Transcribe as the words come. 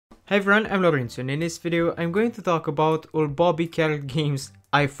Hi everyone, I'm Lorenzo, and in this video I'm going to talk about all Bobby Carrot games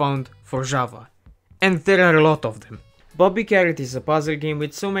I found for Java. And there are a lot of them. Bobby Carrot is a puzzle game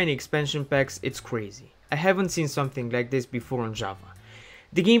with so many expansion packs, it's crazy. I haven't seen something like this before on Java.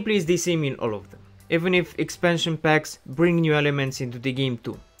 The gameplay is the same in all of them, even if expansion packs bring new elements into the game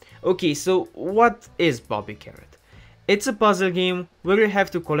too. Okay, so what is Bobby Carrot? It's a puzzle game where you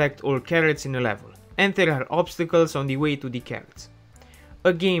have to collect all carrots in a level, and there are obstacles on the way to the carrots.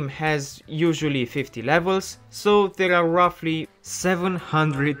 A game has usually 50 levels, so there are roughly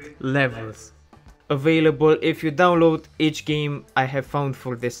 700 levels available if you download each game I have found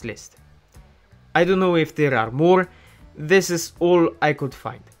for this list. I don't know if there are more, this is all I could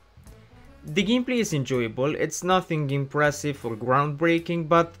find. The gameplay is enjoyable, it's nothing impressive or groundbreaking,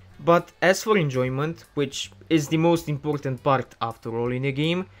 but as for enjoyment, which is the most important part after all in a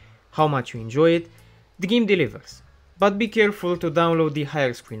game, how much you enjoy it, the game delivers. But be careful to download the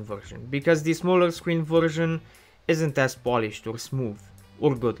higher screen version, because the smaller screen version isn't as polished or smooth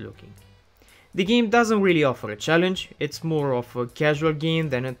or good looking. The game doesn't really offer a challenge, it's more of a casual game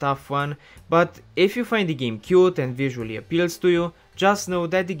than a tough one, but if you find the game cute and visually appeals to you, just know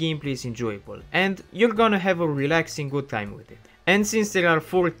that the gameplay is enjoyable and you're gonna have a relaxing good time with it. And since there are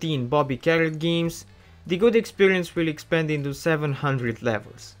 14 Bobby Carrot games, the good experience will expand into 700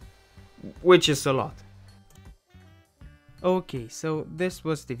 levels, which is a lot. Okay, so this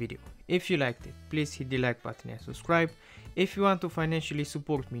was the video. If you liked it, please hit the like button and subscribe. If you want to financially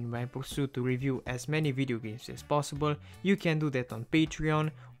support me in my pursuit to review as many video games as possible, you can do that on Patreon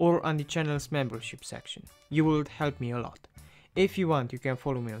or on the channel's membership section. You would help me a lot. If you want, you can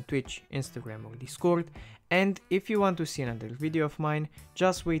follow me on Twitch, Instagram or Discord. And if you want to see another video of mine,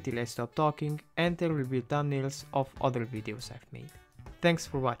 just wait till I stop talking and there will be thumbnails of other videos I've made. Thanks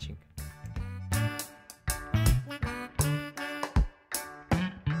for watching.